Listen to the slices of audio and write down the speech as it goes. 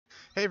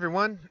Hey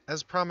everyone,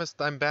 as promised,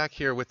 I'm back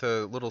here with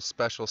a little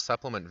special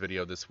supplement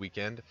video this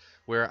weekend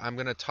where I'm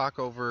going to talk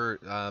over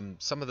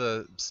some of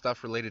the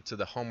stuff related to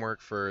the homework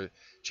for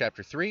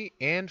Chapter 3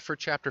 and for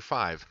Chapter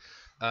 5.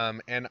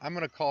 And I'm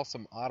going to call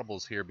some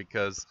audibles here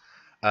because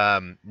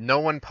no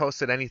one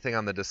posted anything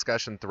on the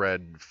discussion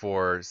thread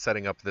for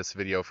setting up this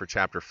video for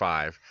Chapter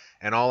 5,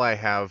 and all I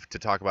have to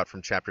talk about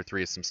from Chapter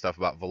 3 is some stuff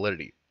about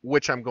validity,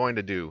 which I'm going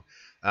to do,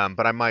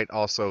 but I might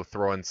also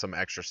throw in some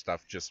extra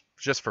stuff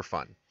just for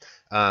fun.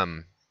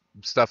 Um,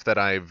 Stuff that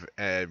I've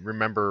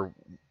remember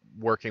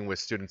working with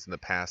students in the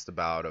past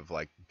about of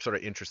like sort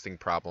of interesting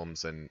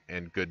problems and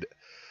good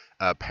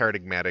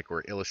paradigmatic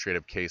or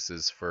illustrative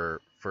cases for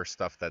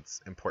stuff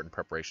that's important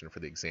preparation for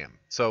the exam.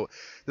 So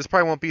this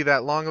probably won't be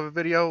that long of a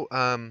video.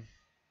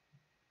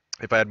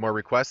 If I had more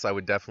requests, I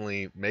would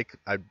definitely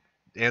I'd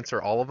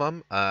answer all of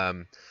them.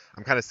 I'm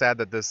kind of sad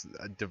that this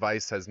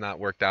device has not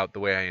worked out the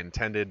way I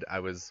intended.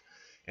 I was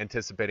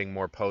anticipating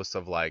more posts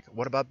of like,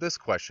 what about this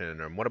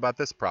question or what about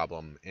this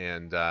problem,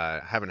 and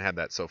haven't had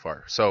that so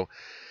far. So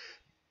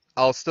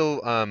I'll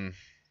still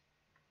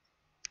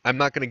I'm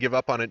not going to give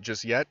up on it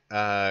just yet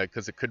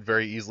because it could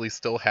very easily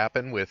still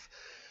happen with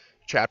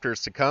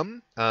chapters to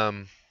come.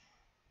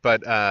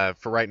 But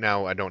for right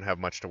now, I don't have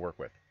much to work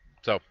with.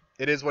 So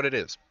it is what it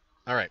is.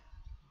 All right.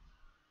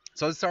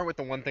 So let's start with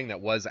the one thing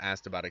that was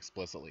asked about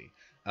explicitly,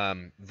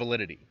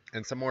 validity,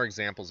 and some more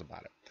examples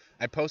about it.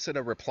 I posted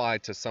a reply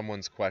to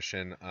someone's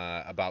question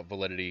about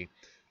validity,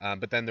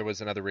 but then there was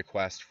another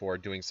request for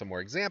doing some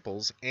more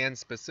examples, and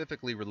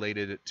specifically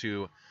related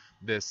to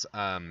this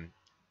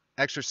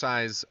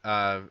exercise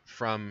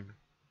from,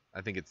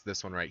 I think it's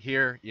this one right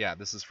here. Yeah,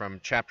 this is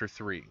from Chapter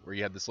 3, where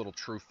you had this little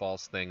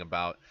true-false thing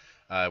about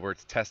where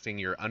it's testing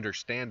your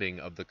understanding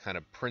of the kind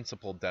of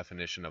principal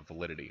definition of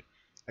validity.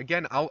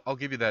 Again, I'll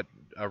give you that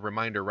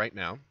reminder right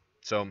now.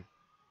 So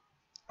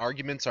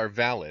arguments are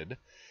valid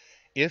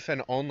if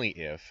and only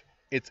if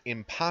it's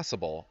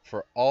impossible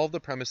for all the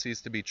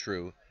premises to be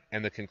true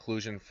and the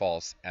conclusion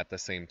false at the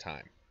same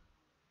time.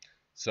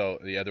 So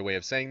the other way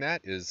of saying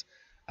that is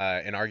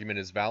an argument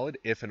is valid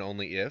if and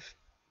only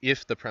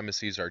if the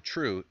premises are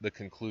true, the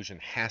conclusion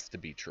has to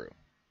be true.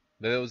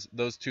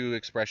 Those two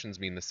expressions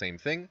mean the same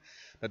thing,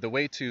 but the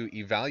way to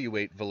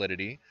evaluate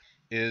validity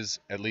is,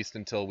 at least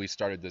until we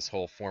started this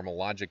whole formal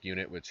logic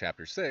unit with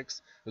Chapter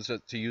 6, was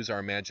to use our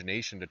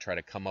imagination to try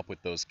to come up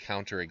with those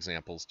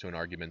counterexamples to an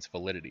argument's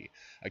validity,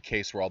 a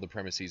case where all the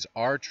premises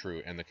are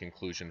true and the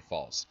conclusion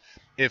false.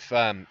 If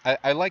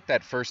I like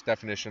that first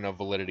definition of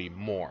validity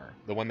more,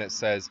 the one that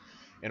says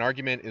an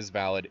argument is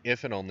valid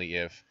if and only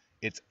if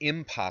it's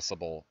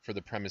impossible for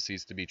the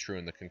premises to be true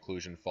and the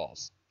conclusion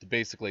false.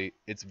 Basically,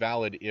 it's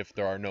valid if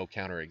there are no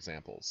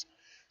counterexamples.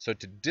 So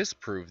to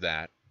disprove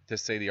that, to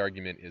say the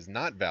argument is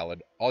not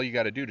valid, all you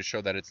got to do to show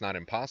that it's not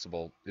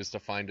impossible is to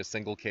find a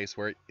single case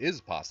where it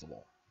is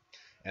possible.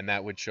 And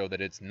that would show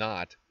that it's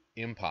not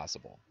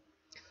impossible.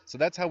 So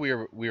that's how we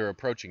are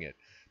approaching it.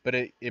 But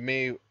it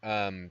may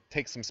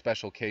take some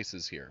special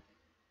cases here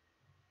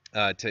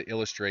to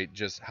illustrate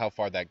just how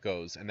far that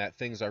goes, and that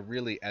things are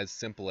really as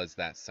simple as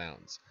that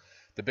sounds.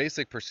 The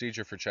basic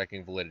procedure for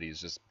checking validity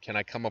is just, can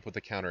I come up with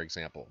a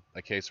counterexample,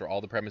 a case where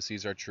all the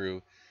premises are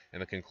true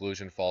and the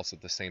conclusion false at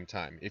the same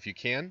time? If you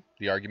can,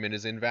 the argument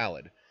is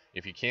invalid.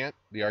 If you can't,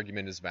 the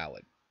argument is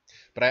valid.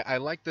 But I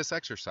like this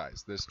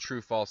exercise, this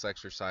true-false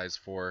exercise,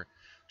 for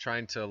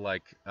trying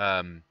to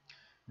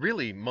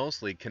really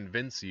mostly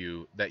convince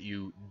you that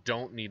you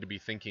don't need to be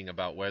thinking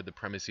about whether the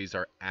premises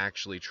are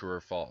actually true or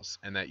false,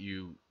 and that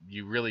you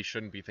really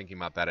shouldn't be thinking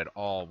about that at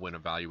all when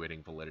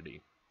evaluating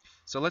validity.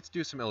 So let's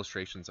do some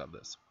illustrations of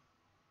this.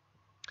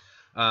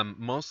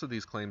 Most of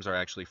these claims are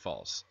actually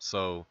false.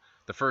 So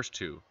the first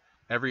two,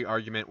 every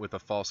argument with a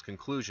false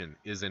conclusion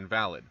is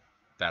invalid.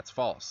 That's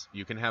false.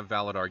 You can have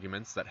valid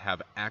arguments that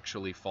have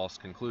actually false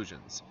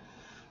conclusions.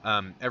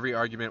 Every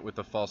argument with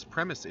a false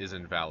premise is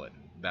invalid.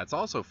 That's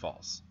also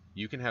false.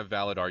 You can have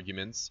valid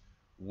arguments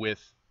with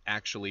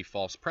actually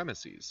false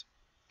premises.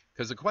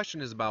 Because the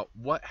question is about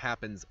what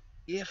happens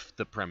if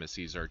the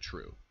premises are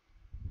true.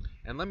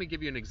 And let me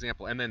give you an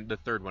example. And then the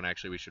third one,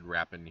 actually, we should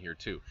wrap in here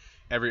too.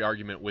 Every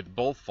argument with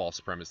both false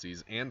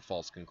premises and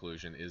false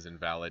conclusion is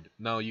invalid.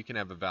 No, you can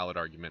have a valid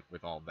argument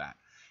with all that.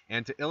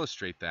 And to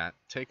illustrate that,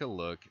 take a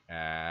look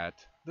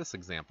at this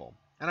example.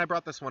 And I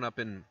brought this one up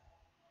in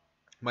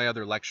my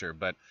other lecture,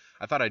 but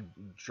I thought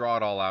I'd draw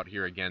it all out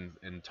here again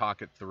and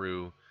talk it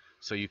through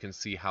so you can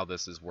see how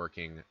this is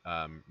working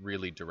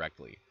really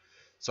directly.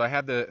 So I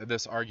have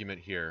this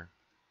argument here.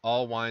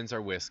 All wines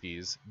are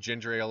whiskeys.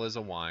 Ginger ale is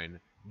a wine.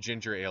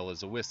 Ginger ale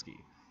is a whiskey.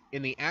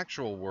 In the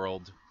actual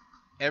world,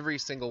 every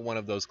single one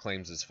of those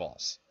claims is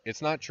false.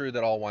 It's not true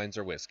that all wines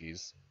are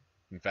whiskeys.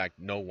 In fact,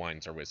 no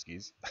wines are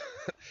whiskeys.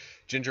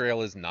 Ginger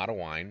ale is not a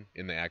wine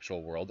in the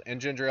actual world,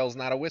 and ginger ale is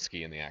not a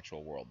whiskey in the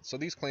actual world. So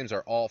these claims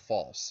are all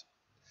false.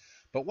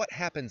 But what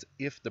happens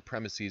if the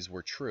premises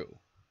were true?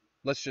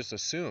 Let's just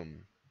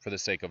assume, for the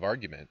sake of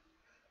argument,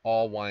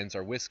 all wines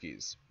are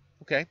whiskeys.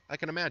 Okay, I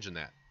can imagine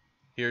that.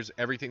 Here's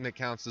everything that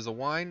counts as a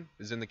wine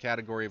is in the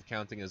category of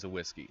counting as a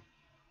whiskey.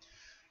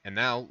 And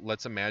now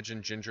let's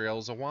imagine ginger ale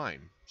is a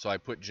wine. So I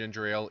put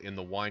ginger ale in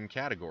the wine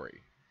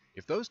category.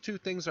 If those two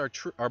things are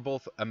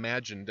both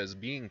imagined as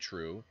being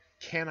true,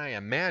 can I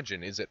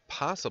imagine, is it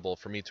possible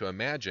for me to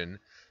imagine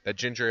that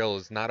ginger ale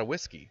is not a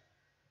whiskey?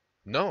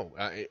 No,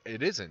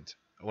 it isn't.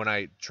 When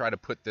I try to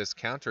put this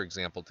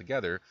counterexample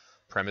together,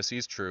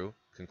 premises true,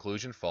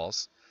 conclusion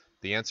false,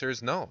 the answer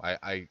is no.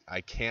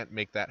 I can't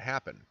make that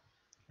happen.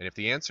 And if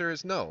the answer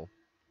is no,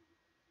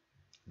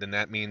 then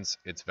that means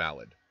it's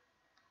valid.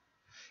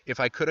 If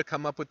I could have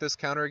come up with this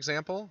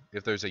counterexample,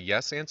 if there's a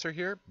yes answer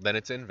here, then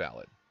it's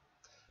invalid.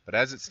 But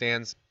as it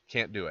stands,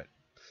 can't do it.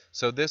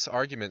 So this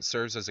argument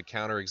serves as a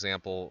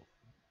counterexample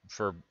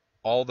for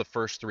all the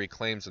first three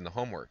claims in the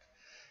homework.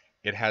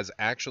 It has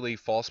actually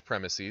false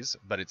premises,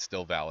 but it's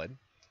still valid.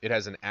 It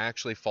has an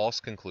actually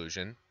false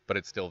conclusion, but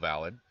it's still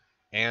valid.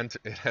 And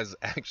it has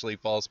actually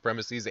false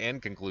premises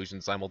and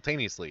conclusions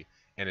simultaneously,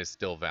 and is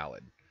still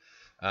valid.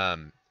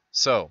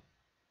 So,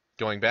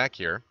 going back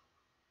here,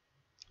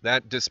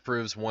 that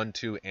disproves 1,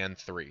 2, and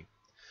 3.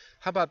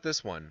 How about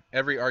this one?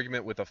 Every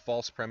argument with a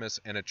false premise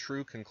and a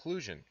true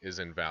conclusion is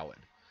invalid.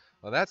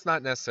 Well, that's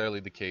not necessarily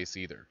the case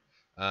either.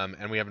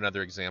 And we have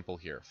another example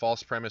here.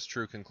 False premise,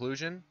 true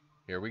conclusion.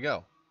 Here we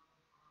go.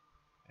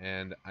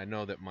 And I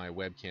know that my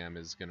webcam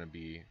is going to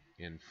be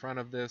in front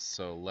of this,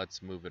 so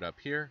let's move it up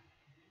here.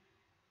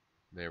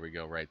 There we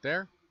go, right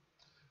there.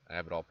 I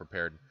have it all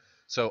prepared.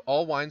 So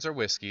all wines are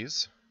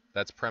whiskeys.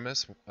 That's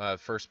premise,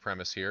 first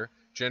premise here.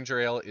 Ginger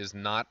ale is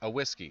not a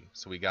whiskey,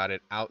 so we got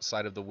it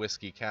outside of the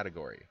whiskey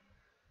category.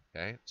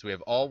 Okay, so we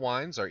have all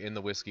wines are in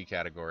the whiskey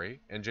category,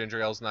 and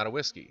ginger ale is not a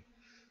whiskey.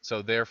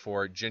 So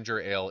therefore, ginger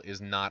ale is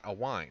not a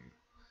wine.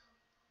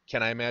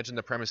 Can I imagine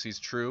the premises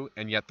true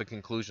and yet the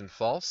conclusion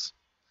false?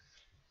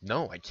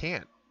 No, I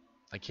can't.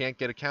 I can't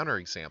get a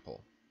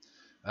counterexample.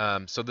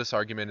 So this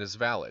argument is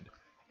valid.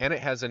 And it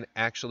has an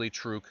actually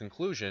true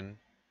conclusion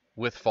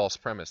with false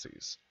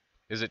premises.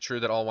 Is it true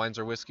that all wines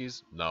are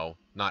whiskeys? No,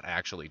 not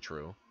actually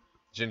true.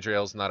 Ginger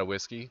ale is not a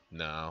whiskey?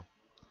 No.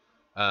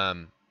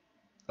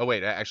 Oh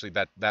wait, actually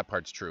that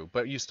part's true.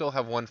 But you still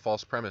have one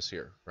false premise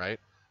here, right?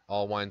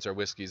 All wines are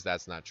whiskeys,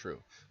 that's not true.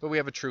 But we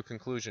have a true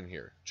conclusion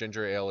here.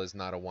 Ginger ale is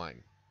not a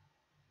wine.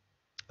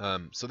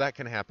 So that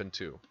can happen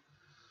too.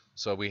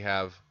 So we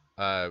have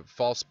a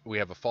false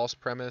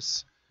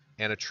premise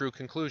and a true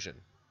conclusion,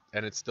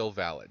 and it's still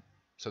valid.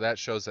 So that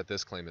shows that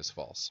this claim is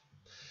false.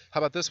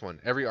 How about this one?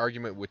 Every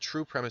argument with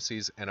true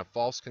premises and a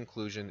false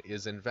conclusion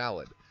is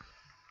invalid.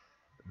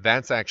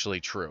 That's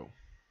actually true.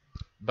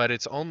 But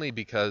it's only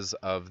because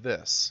of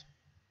this.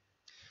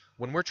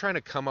 When we're trying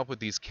to come up with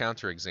these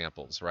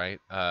counterexamples, right?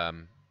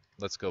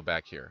 Let's go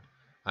back here.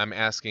 I'm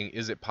asking,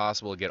 is it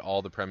possible to get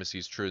all the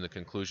premises true and the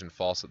conclusion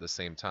false at the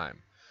same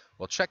time?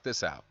 Well, check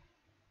this out.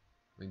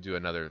 Let me do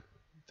another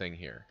thing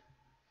here.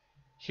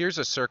 Here's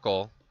a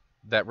circle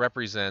that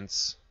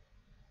represents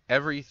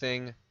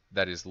everything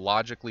that is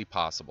logically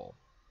possible.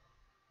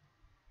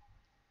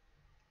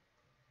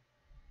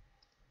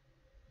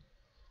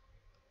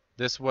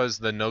 This was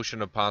the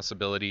notion of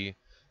possibility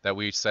that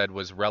we said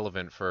was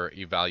relevant for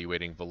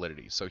evaluating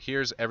validity. So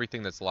here's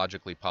everything that's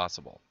logically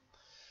possible.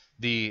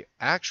 The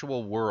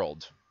actual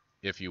world,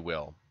 if you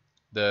will,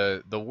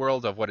 the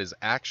world of what is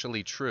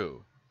actually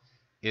true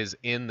is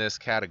in this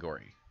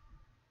category.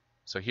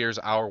 So here's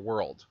our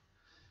world.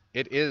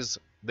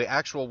 The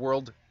actual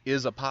world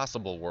is a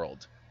possible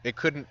world. You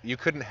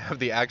couldn't have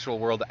the actual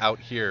world out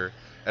here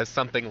as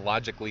something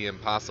logically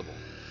impossible,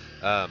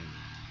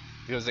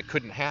 because it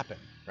couldn't happen,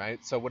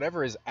 right? So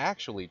whatever is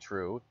actually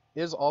true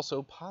is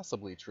also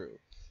possibly true.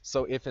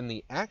 So if in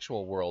the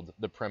actual world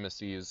the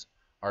premises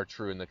are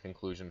true and the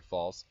conclusion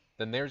false,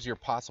 then there's your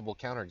possible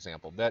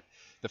counterexample. That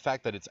the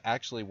fact that it's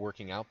actually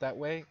working out that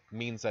way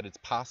means that it's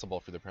possible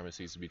for the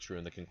premises to be true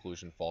and the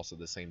conclusion false at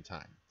the same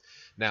time.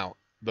 Now,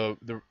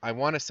 I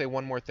want to say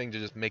one more thing to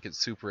just make it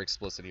super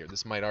explicit here.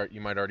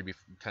 You might already be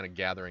kind of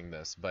gathering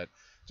this, but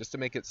just to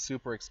make it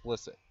super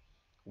explicit,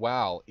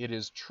 while it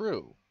is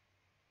true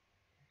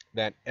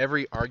that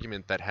every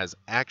argument that has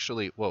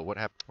actually, whoa, what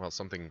happened? Well,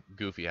 something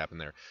goofy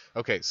happened there.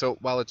 Okay, so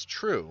while it's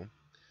true,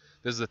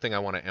 this is the thing I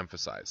want to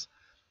emphasize.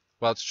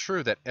 While it's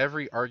true that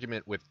every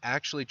argument with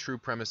actually true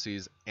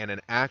premises and an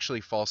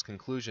actually false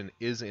conclusion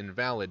is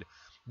invalid,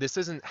 this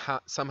isn't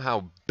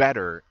somehow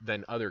better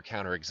than other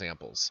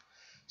counterexamples.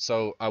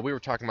 So we were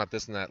talking about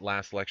this in that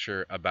last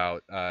lecture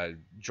about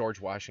George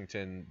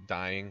Washington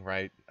dying,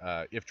 right?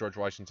 If George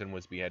Washington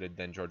was beheaded,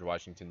 then George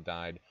Washington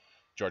died.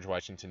 George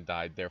Washington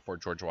died, therefore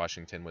George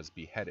Washington was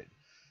beheaded.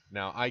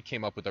 Now, I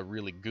came up with a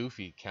really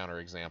goofy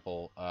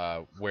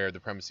counterexample where the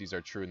premises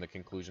are true and the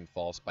conclusion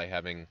false by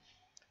having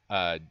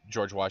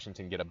George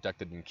Washington get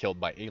abducted and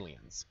killed by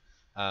aliens.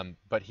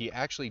 But he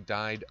actually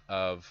died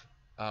of,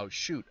 oh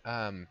shoot,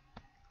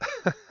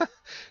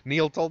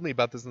 Neil told me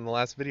about this in the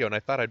last video, and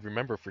I thought I'd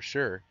remember for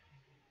sure.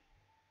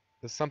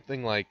 It's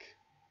something like,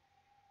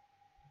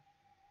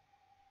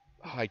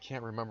 oh, I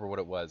can't remember what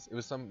it was. It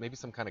was maybe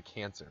some kind of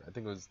cancer. I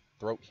think it was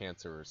throat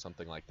cancer or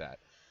something like that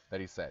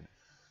he said.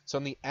 So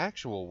in the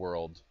actual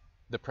world,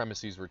 the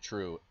premises were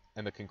true,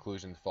 and the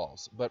conclusion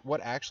false. But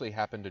what actually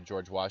happened to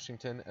George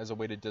Washington as a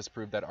way to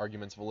disprove that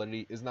argument's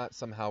validity is not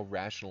somehow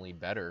rationally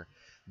better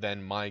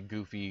than my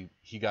goofy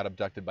he got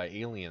abducted by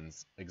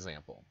aliens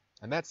example.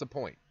 And that's the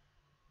point.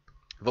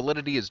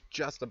 Validity is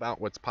just about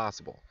what's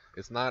possible.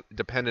 It's not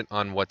dependent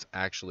on what's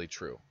actually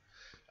true.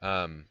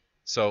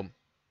 So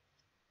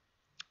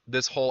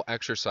this whole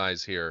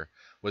exercise here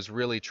was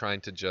really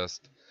trying to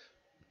just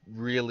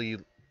really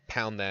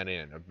pound that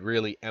in,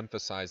 really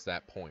emphasize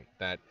that point,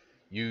 that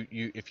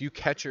if you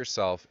catch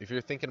yourself, if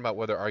you're thinking about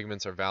whether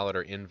arguments are valid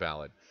or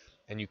invalid,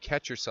 and you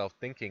catch yourself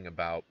thinking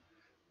about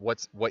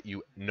what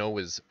you know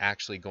is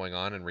actually going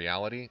on in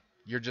reality,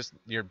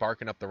 you're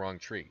barking up the wrong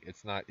tree.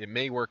 It's not, it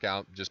may work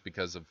out just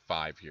because of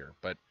 5 here,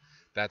 but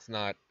that's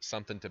not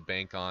something to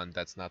bank on.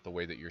 That's not the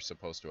way that you're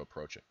supposed to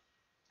approach it.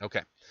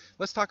 Okay,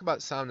 let's talk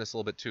about soundness a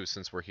little bit too,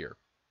 since we're here.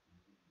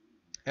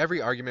 Every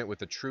argument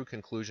with a true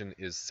conclusion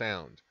is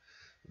sound.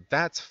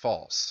 That's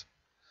false.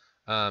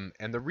 And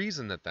the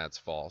reason that that's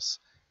false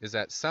is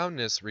that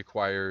soundness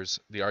requires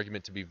the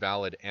argument to be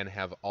valid and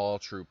have all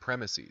true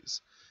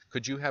premises.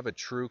 Could you have a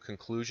true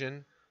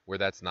conclusion where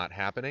that's not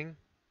happening?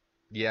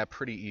 Yeah,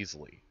 pretty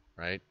easily,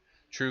 right?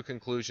 True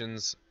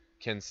conclusions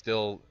can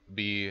still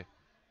be,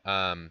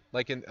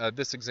 like in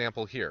this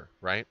example here,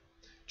 right?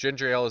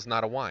 Ginger ale is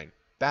not a wine.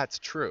 That's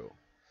true.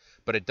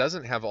 But it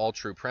doesn't have all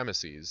true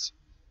premises.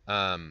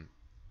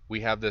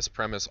 We have this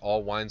premise,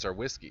 all wines are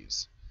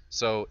whiskeys.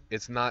 So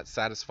it's not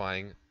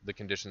satisfying the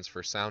conditions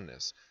for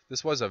soundness.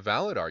 This was a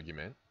valid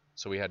argument,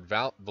 so we had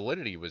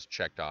validity was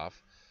checked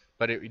off,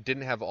 but it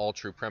didn't have all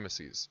true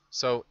premises.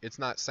 So it's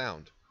not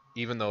sound,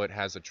 even though it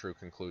has a true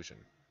conclusion.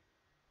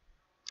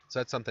 So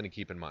that's something to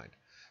keep in mind.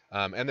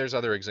 And there's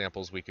other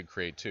examples we could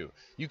create too.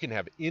 You can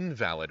have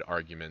invalid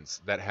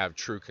arguments that have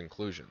true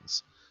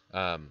conclusions.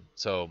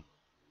 So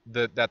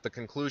that the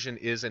conclusion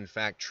is in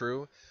fact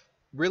true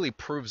really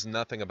proves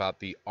nothing about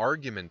the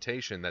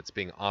argumentation that's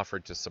being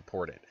offered to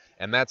support it.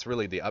 And that's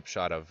really the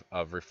upshot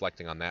of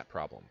reflecting on that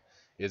problem,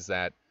 is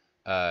that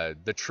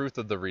the truth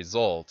of the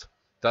result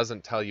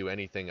doesn't tell you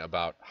anything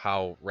about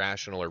how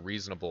rational or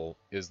reasonable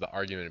is the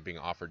argument being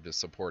offered to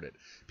support it.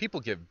 People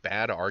give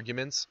bad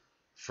arguments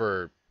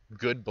for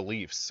good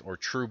beliefs or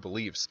true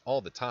beliefs all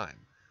the time.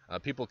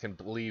 People can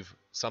believe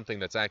something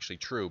that's actually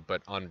true,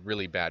 but on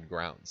really bad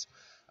grounds.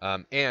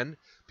 And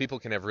people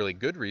can have really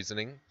good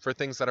reasoning for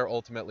things that are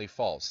ultimately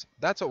false.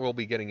 That's what we'll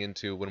be getting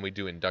into when we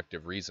do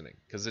inductive reasoning,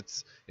 because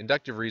it's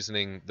inductive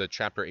reasoning, the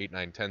chapter 8,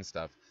 9, 10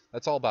 stuff,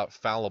 that's all about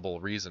fallible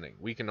reasoning.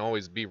 We can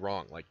always be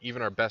wrong. Like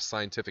even our best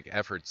scientific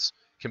efforts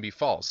can be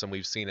false, and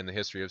we've seen in the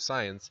history of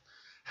science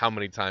how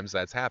many times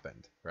that's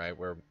happened, right?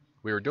 Where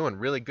we were doing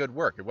really good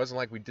work. It wasn't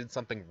like we did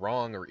something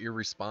wrong or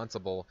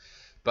irresponsible,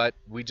 but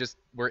we just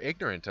were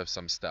ignorant of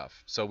some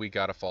stuff, so we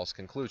got a false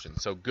conclusion.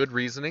 So good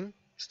reasoning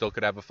still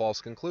could have a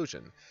false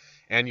conclusion.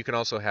 And you can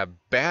also have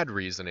bad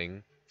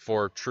reasoning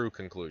for true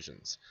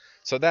conclusions.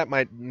 So that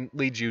might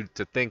lead you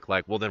to think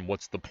like, well, then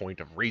what's the point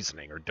of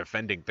reasoning or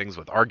defending things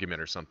with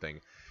argument or something?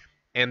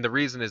 And the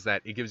reason is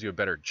that it gives you a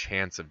better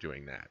chance of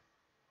doing that,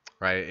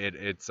 right?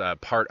 It's a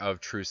part of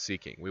truth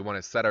seeking. We want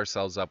to set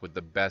ourselves up with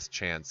the best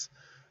chance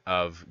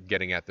of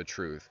getting at the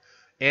truth.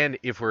 And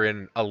if we're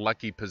in a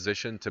lucky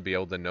position to be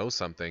able to know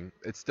something,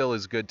 it still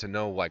is good to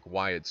know like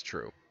why it's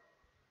true.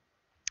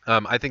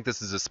 I think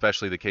this is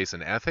especially the case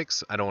in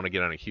ethics. I don't want to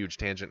get on a huge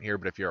tangent here,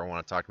 but if you ever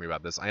want to talk to me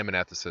about this, I am an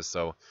ethicist,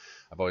 so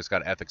I've always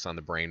got ethics on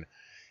the brain.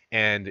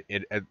 And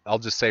I'll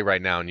just say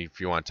right now, and if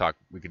you want to talk,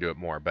 we could do it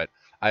more, but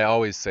I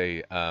always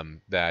say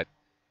that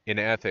in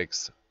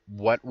ethics,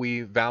 what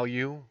we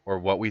value or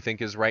what we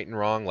think is right and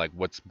wrong, like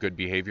what's good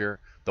behavior,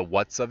 the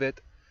what's of it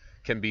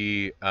can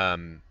be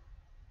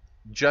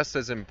just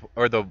as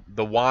or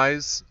the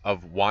whys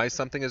of why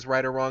something is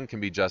right or wrong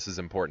can be just as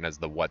important as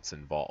the what's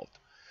involved.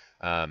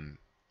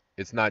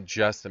 It's not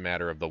just a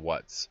matter of the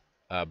what's,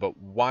 but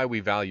why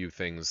we value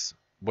things,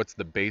 what's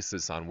the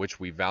basis on which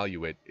we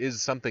value it,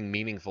 is something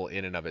meaningful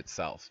in and of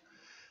itself.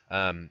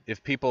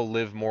 If people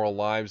live moral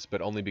lives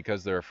but only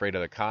because they're afraid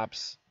of the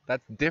cops,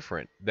 that's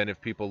different than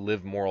if people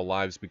live moral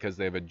lives because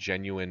they have a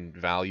genuine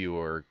value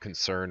or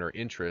concern or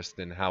interest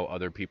in how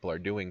other people are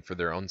doing for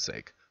their own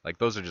sake. Like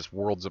those are just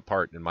worlds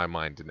apart in my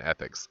mind in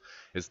ethics.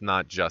 It's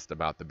not just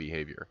about the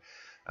behavior.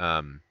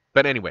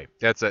 But anyway,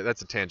 that's a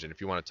tangent.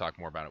 If you want to talk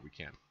more about it, we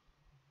can.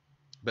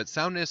 But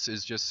soundness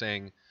is just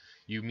saying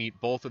you meet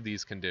both of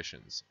these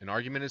conditions. An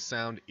argument is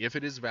sound if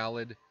it is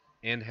valid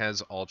and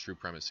has all true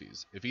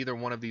premises. If either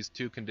one of these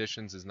two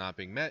conditions is not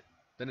being met,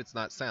 then it's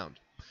not sound.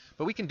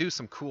 But we can do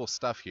some cool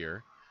stuff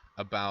here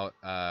about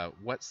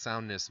what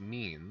soundness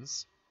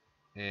means.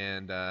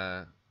 And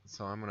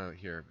so I'm going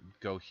to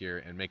go here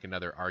and make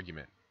another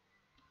argument.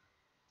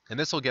 And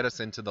this will get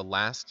us into the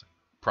last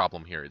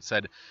problem here. It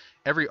said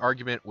every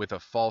argument with a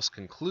false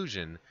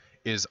conclusion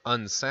is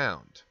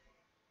unsound.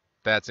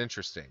 That's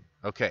interesting.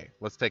 Okay,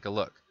 let's take a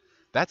look.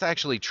 That's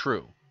actually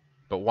true.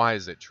 But why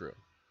is it true?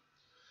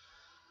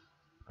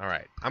 All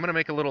right, I'm going to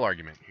make a little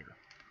argument here.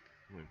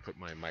 Let me put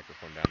my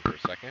microphone down for a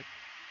second.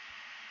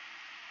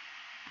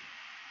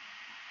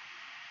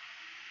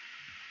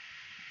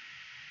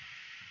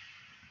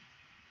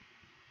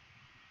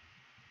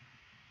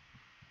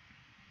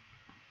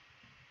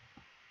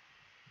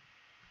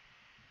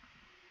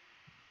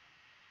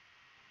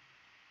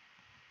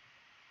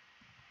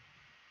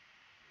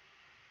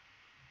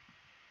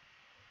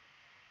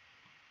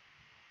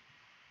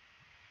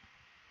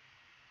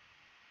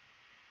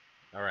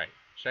 All right,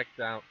 check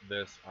out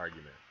this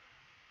argument.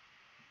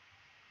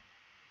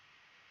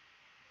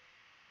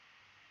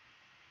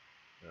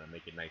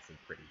 Make it nice and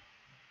pretty.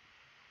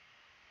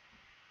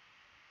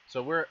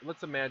 So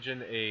let's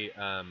imagine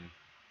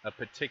a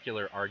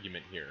particular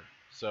argument here.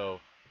 So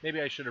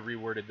maybe I should have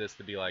reworded this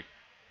to be like,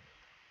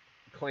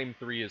 claim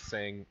 3 is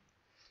saying,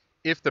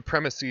 if the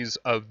premises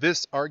of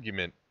this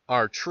argument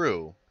are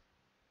true,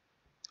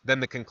 then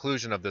the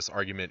conclusion of this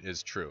argument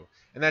is true.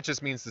 And that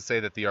just means to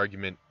say that the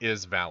argument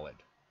is valid,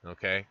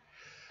 okay?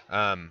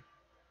 And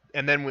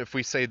then if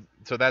we say,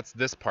 so that's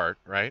this part,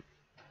 right?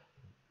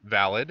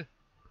 Valid,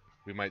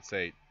 we might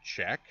say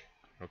check,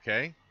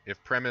 okay? If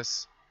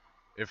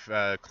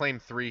claim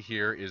 3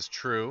 here is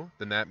true,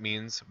 then that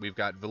means we've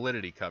got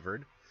validity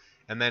covered.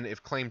 And then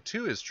if claim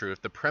 2 is true,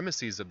 if the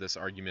premises of this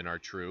argument are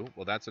true,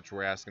 well, that's what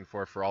we're asking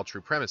for all true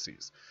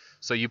premises.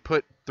 So you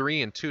put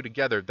 3 and 2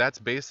 together, that's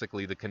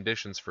basically the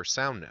conditions for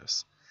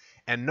soundness.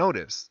 And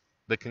notice,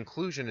 the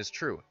conclusion is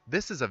true.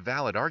 This is a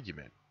valid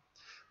argument.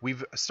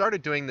 We've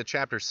started doing the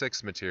chapter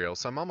 6 material,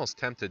 so I'm almost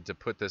tempted to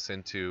put this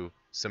into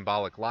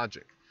symbolic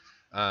logic.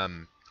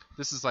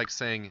 This is like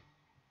saying,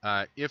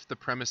 if the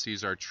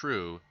premises are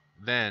true,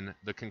 then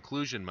the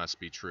conclusion must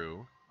be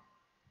true.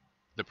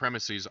 The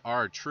premises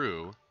are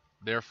true,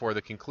 therefore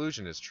the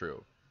conclusion is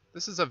true.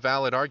 This is a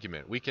valid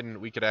argument. We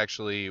could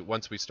actually,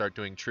 once we start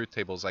doing truth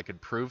tables, I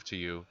could prove to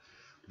you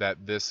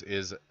that this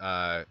is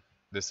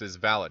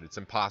valid. It's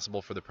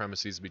impossible for the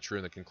premises to be true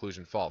and the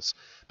conclusion false.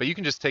 But you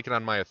can just take it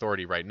on my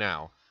authority right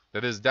now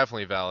that is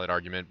definitely a valid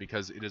argument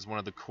because it is one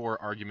of the core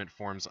argument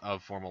forms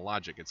of formal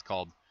logic. It's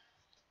called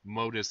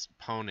modus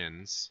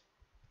ponens.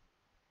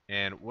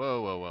 And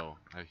whoa,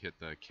 I hit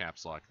the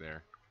caps lock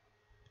there.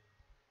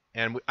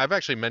 And I've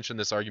actually mentioned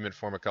this argument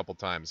form a couple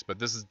times, but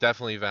this is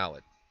definitely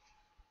valid.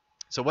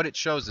 So what it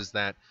shows is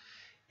that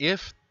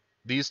if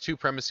these two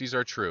premises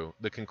are true,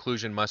 the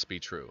conclusion must be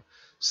true.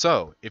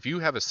 So if you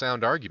have a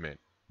sound argument,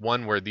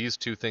 one where these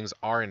two things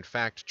are in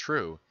fact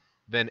true,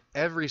 then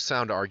every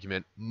sound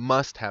argument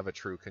must have a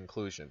true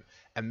conclusion.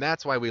 And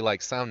that's why we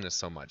like soundness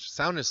so much.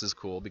 Soundness is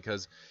cool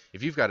because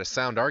if you've got a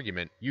sound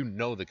argument, you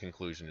know the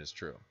conclusion is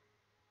true.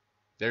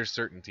 There's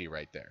certainty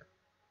right there.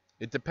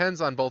 It depends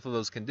on both of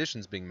those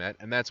conditions being met,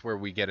 and that's where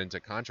we get into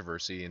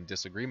controversy and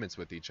disagreements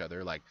with each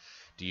other. Like,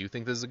 do you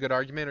think this is a good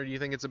argument, or do you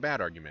think it's a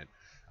bad argument?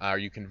 Are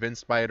you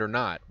convinced by it or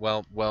not?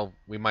 Well,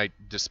 we might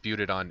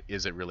dispute it on,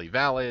 is it really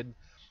valid?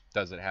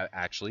 Does it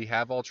actually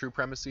have all true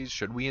premises?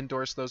 Should we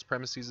endorse those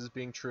premises as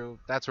being true?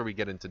 That's where we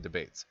get into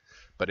debates.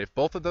 But if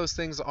both of those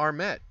things are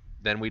met,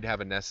 then we'd have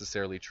a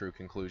necessarily true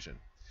conclusion.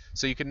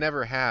 So you can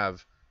never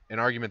have an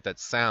argument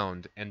that's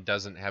sound and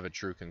doesn't have a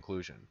true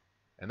conclusion.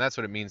 And that's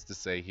what it means to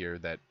say here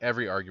that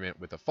every argument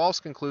with a false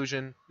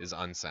conclusion is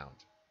unsound.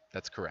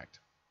 That's correct.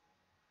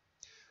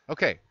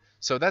 Okay,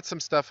 so that's some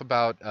stuff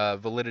about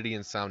validity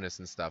and soundness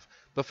and stuff.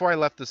 Before I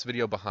left this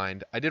video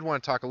behind, I did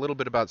want to talk a little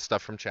bit about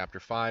stuff from Chapter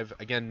 5.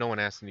 Again, no one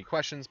asked any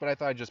questions, but I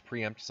thought I'd just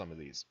preempt some of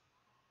these.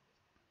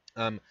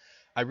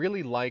 I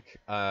really like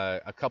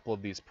a couple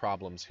of these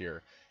problems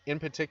here. In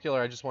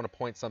particular, I just want to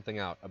point something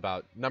out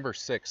about number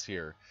 6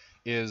 here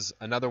is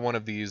another one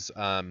of these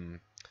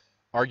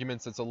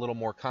arguments that's a little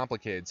more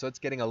complicated. So it's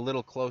getting a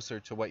little closer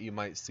to what you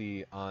might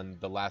see on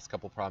the last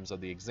couple problems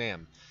of the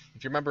exam.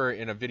 If you remember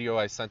in a video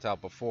I sent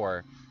out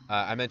before,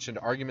 I mentioned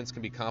arguments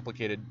can be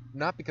complicated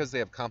not because they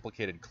have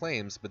complicated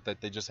claims, but that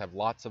they just have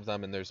lots of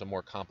them and there's a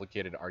more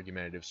complicated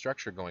argumentative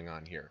structure going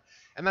on here.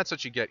 And that's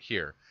what you get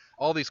here.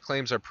 All these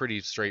claims are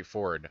pretty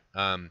straightforward.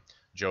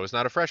 Joe is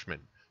not a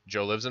freshman.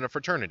 Joe lives in a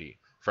fraternity.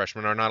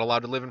 Freshmen are not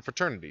allowed to live in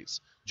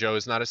fraternities. Joe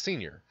is not a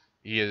senior.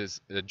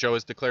 Joe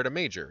has declared a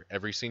major.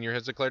 Every senior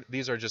has declared.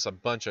 These are just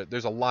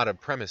there's a lot of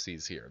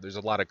premises here. There's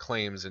a lot of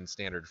claims in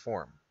standard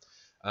form.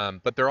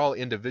 But they're all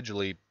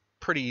individually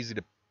pretty easy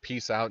to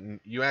piece out, and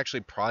you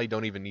actually probably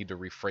don't even need to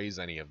rephrase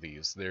any of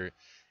these.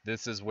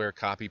 This is where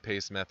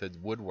copy-paste methods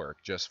would work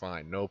just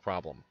fine, no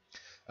problem.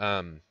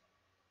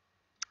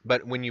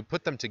 But when you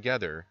put them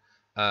together,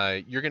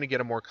 you're going to get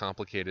a more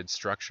complicated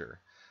structure.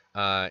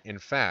 In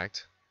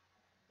fact,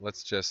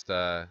 let's just...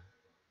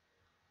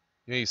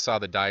 you saw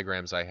the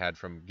diagrams I had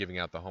from giving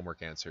out the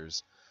homework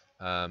answers.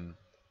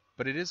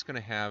 But it is going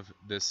to have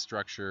this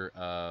structure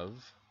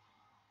of...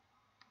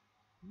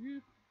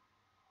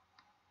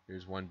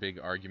 Here's one big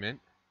argument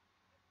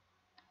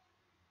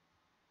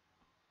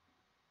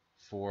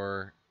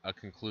for a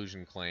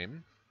conclusion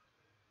claim.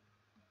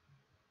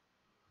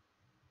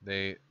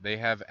 They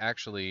have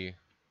actually...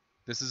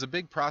 This is a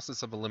big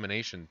process of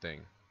elimination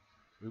thing.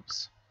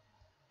 Oops.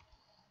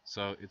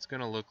 So it's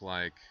going to look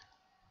like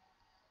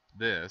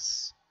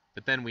this.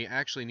 But then we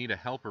actually need a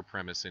helper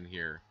premise in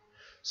here.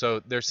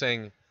 So they're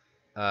saying,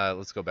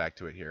 let's go back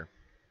to it here.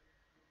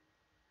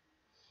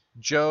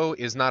 Joe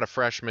is not a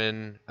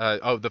freshman.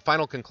 The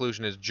final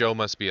conclusion is Joe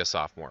must be a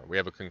sophomore. We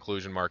have a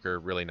conclusion marker,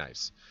 really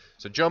nice.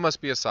 So Joe must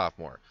be a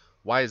sophomore.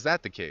 Why is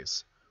that the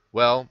case?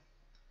 Well,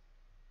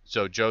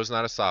 so Joe's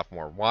not a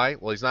sophomore. Why?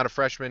 Well, he's not a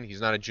freshman,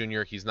 he's not a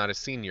junior, he's not a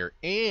senior,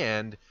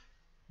 and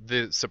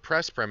the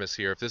suppressed premise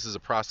here, if this is a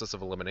process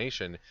of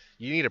elimination,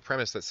 you need a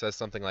premise that says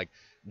something like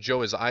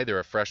Joe is either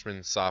a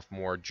freshman,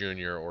 sophomore,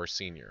 junior, or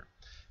senior.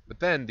 But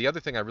then the other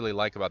thing I really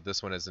like about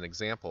this one as an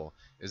example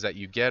is that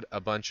you get a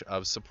bunch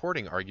of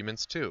supporting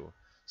arguments too.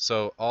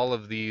 So all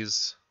of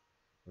these,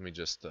 let me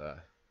just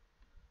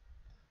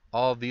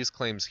all of these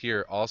claims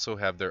here also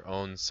have their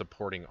own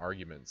supporting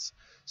arguments.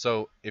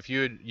 So if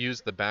you had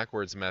used the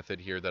backwards method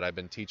here that I've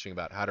been teaching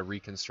about how to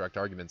reconstruct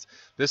arguments,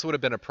 this would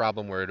have been a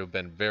problem where it would have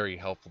been very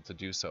helpful to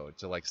do so,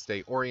 to like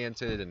stay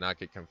oriented and not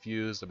get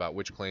confused about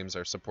which claims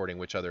are supporting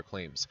which other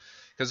claims.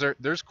 Because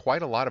there's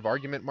quite a lot of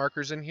argument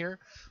markers in here,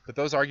 but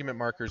those argument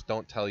markers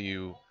don't tell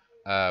you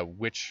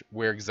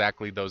where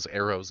exactly those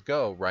arrows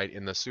go right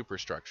in the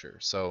superstructure.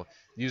 So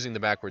using the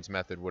backwards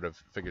method would have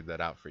figured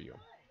that out for you.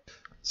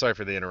 Sorry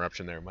for the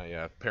interruption there.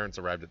 My parents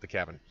arrived at the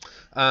cabin.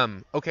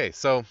 Okay,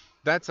 so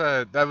that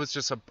was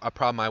just a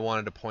problem I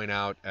wanted to point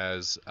out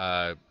as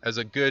a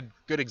good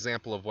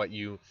example of what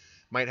you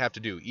might have to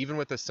do, even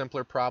with a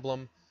simpler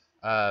problem.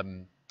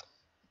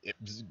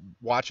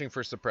 Watching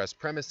for suppressed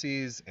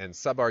premises and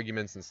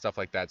subarguments and stuff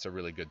like that's a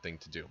really good thing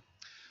to do.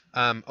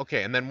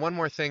 Okay, and then one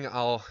more thing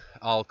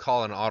I'll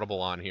call an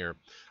audible on here.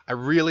 I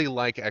really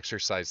like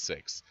exercise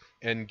 6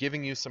 and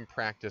giving you some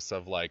practice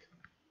of like,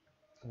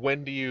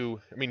 when do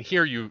you, I mean,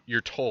 here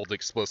you're told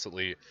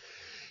explicitly,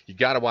 you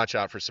got to watch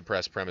out for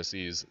suppressed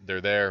premises. They're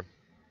there.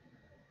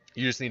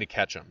 You just need to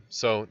catch them.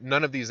 So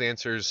none of these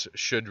answers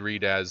should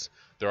read as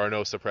there are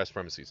no suppressed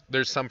premises.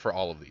 There's some for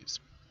all of these.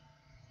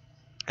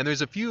 And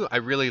there's a few I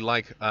really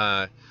like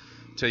to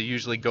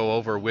usually go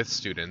over with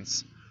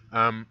students.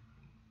 Some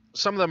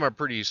of them are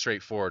pretty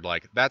straightforward,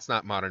 like that's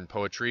not modern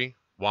poetry.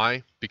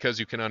 Why?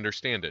 Because you can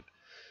understand it.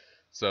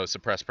 So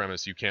suppressed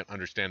premise, you can't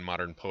understand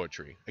modern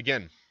poetry.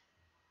 Again,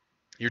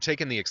 you're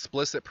taking the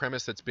explicit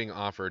premise that's being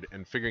offered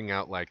and figuring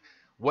out like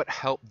what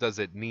help does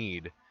it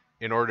need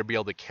in order to be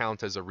able to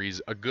count as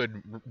a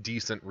good,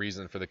 decent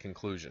reason for the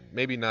conclusion.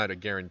 Maybe not a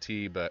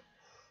guarantee, but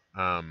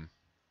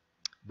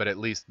at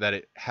least that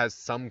it has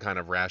some kind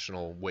of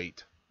rational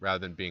weight rather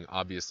than being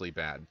obviously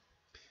bad.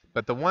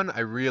 But the one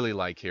I really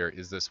like here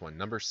is this one,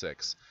 number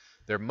 6.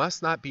 There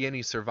must not be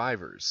any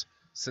survivors,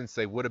 since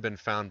they would have been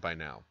found by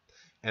now.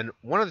 And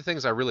one of the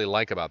things I really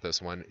like about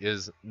this one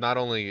is not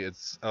only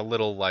it's a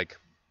little like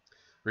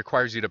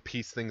requires you to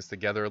piece things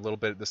together a little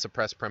bit. The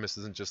suppressed premise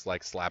isn't just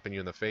like slapping you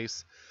in the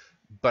face,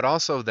 but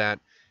also that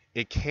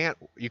you can't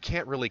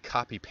really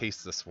copy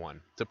paste this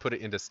one to put it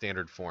into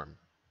standard form.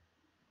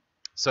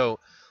 So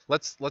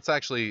let's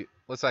actually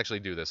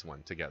do this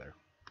one together.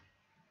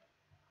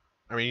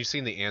 I mean, you've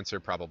seen the answer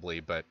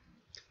probably, but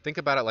think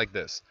about it like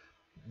this.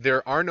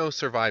 There are no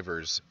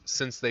survivors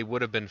since they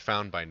would have been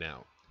found by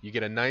now. You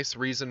get a nice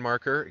reason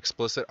marker,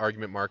 explicit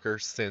argument marker,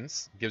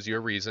 since, gives you a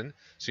reason.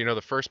 So you know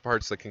the first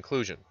part's the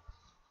conclusion.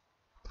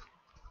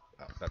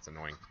 Oh, that's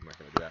annoying. I'm not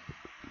going to do that.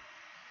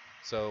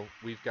 So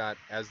we've got,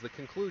 as the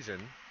conclusion,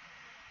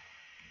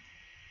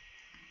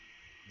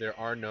 there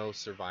are no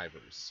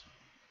survivors.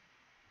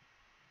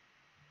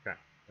 Okay,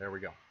 there we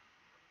go.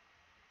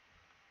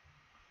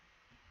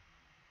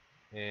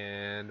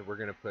 And we're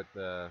going to put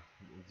we'll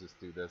just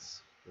do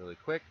this really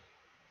quick.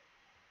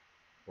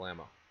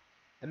 Blammo.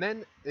 And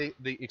then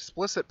the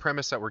explicit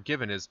premise that we're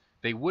given is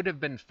they would have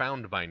been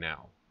found by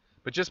now.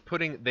 But just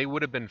putting they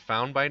would have been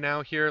found by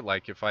now here,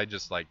 like if I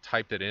just like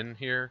typed it in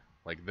here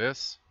like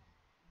this.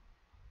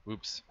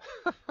 Oops.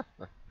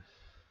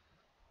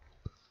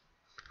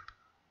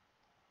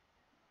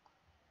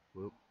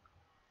 Whoop.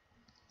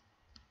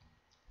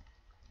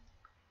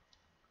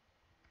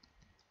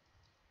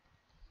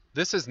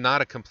 This is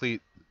not a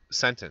complete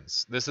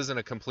sentence. This isn't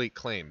a complete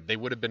claim. They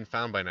would have been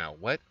found by now.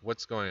 What?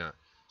 What's going on?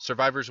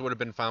 Survivors would have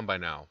been found by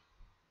now.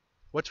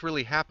 What's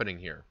really happening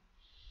here?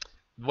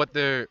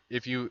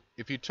 If you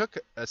took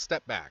a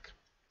step back,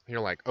 you're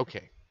like,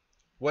 okay,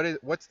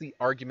 what's the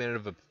argument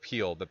of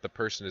appeal that the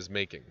person is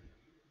making?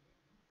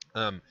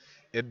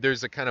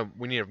 There's a kind of,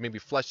 we need to maybe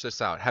flesh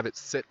this out, have it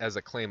sit as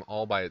a claim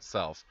all by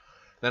itself.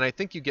 Then I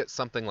think you get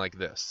something like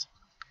this.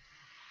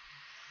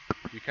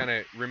 You kind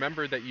of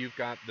remember that you've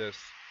got this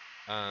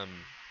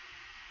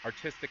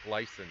artistic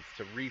license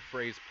to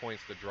rephrase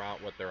points to draw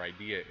out what their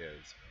idea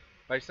is.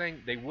 By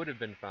saying they would have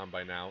been found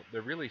by now,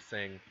 they're really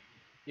saying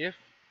if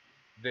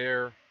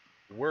there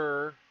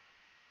are,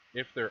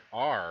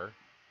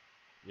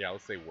 yeah,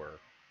 let's say were,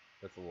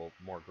 that's a little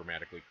more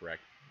grammatically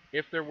correct.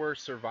 If there were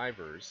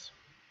survivors,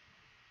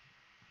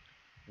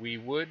 we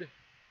would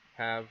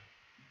have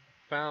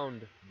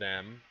found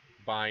them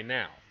by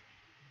now.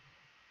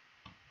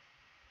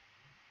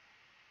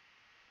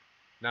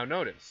 Now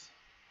notice,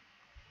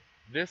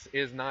 this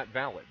is not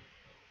valid.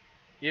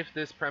 If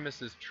this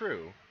premise is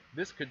true,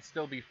 this could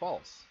still be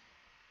false.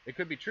 It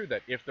could be true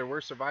that if there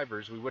were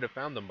survivors, we would have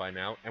found them by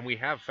now, and we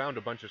have found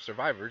a bunch of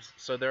survivors,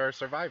 so there are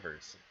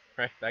survivors,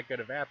 right? That could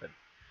have happened.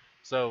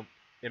 So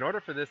in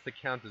order for this to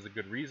count as a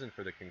good reason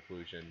for the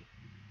conclusion,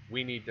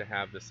 we need to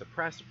have the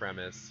suppressed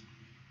premise,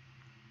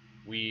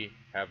 we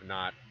have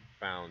not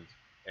found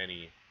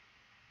any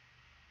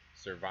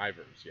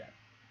survivors yet.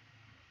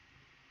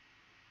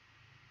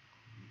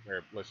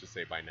 Or let's just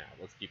say by now.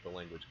 Let's keep the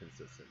language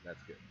consistent.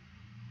 That's good.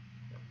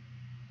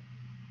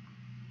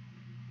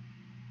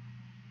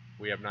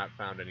 We have not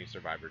found any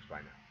survivors by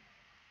now.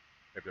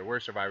 If there were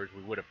survivors,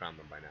 we would have found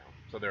them by now.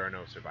 So there are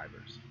no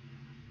survivors.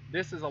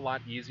 This is a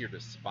lot easier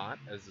to spot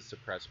as a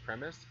suppressed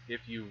premise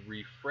if you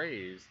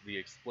rephrase the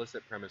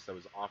explicit premise that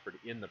was offered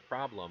in the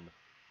problem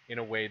in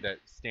a way that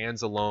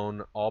stands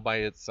alone, all by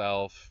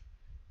itself,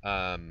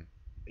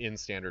 in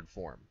standard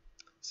form.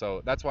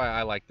 So that's why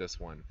I like this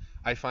one.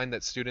 I find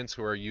that students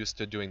who are used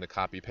to doing the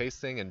copy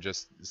pasting and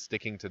just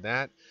sticking to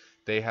that,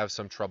 they have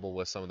some trouble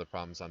with some of the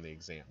problems on the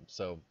exam.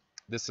 So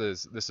this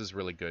is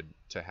really good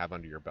to have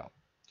under your belt.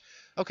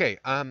 Okay,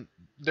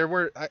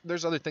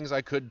 there's other things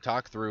I could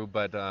talk through,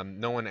 but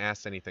no one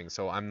asked anything,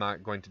 so I'm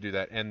not going to do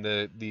that. And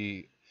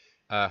the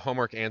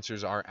homework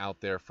answers are out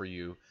there for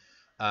you.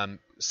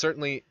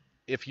 Certainly,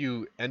 if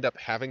you end up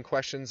having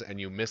questions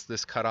and you miss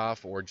this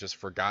cutoff or just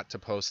forgot to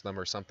post them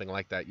or something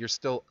like that, you're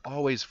still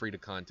always free to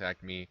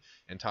contact me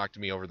and talk to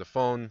me over the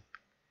phone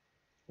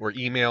or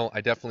email.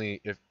 I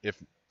definitely, if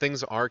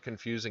things are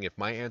confusing, if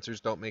my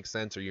answers don't make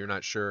sense or you're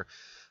not sure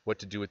what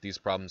to do with these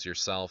problems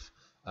yourself,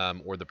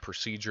 or the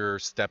procedure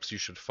steps you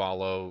should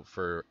follow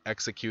for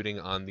executing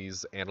on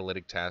these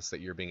analytic tasks that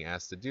you're being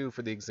asked to do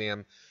for the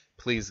exam,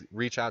 please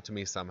reach out to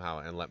me somehow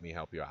and let me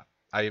help you out.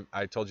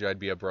 I told you I'd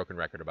be a broken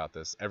record about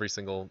this. Every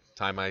single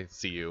time I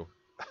see you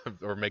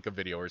or make a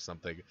video or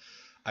something,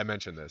 I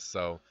mention this.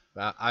 So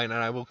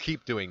I will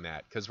keep doing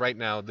that because right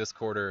now, this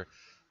quarter,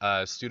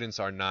 students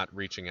are not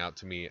reaching out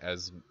to me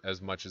as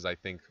much as I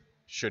think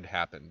should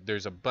happen.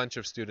 There's a bunch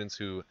of students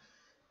who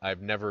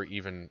I've never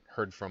even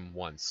heard from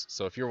once.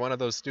 So if you're one of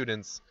those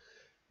students,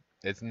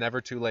 it's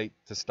never too late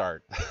to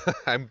start.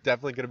 I'm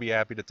definitely going to be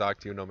happy to talk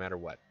to you no matter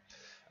what.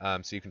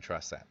 So you can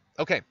trust that.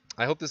 Okay,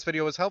 I hope this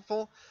video was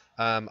helpful.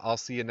 I'll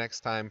see you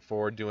next time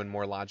for doing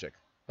more logic.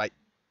 Bye.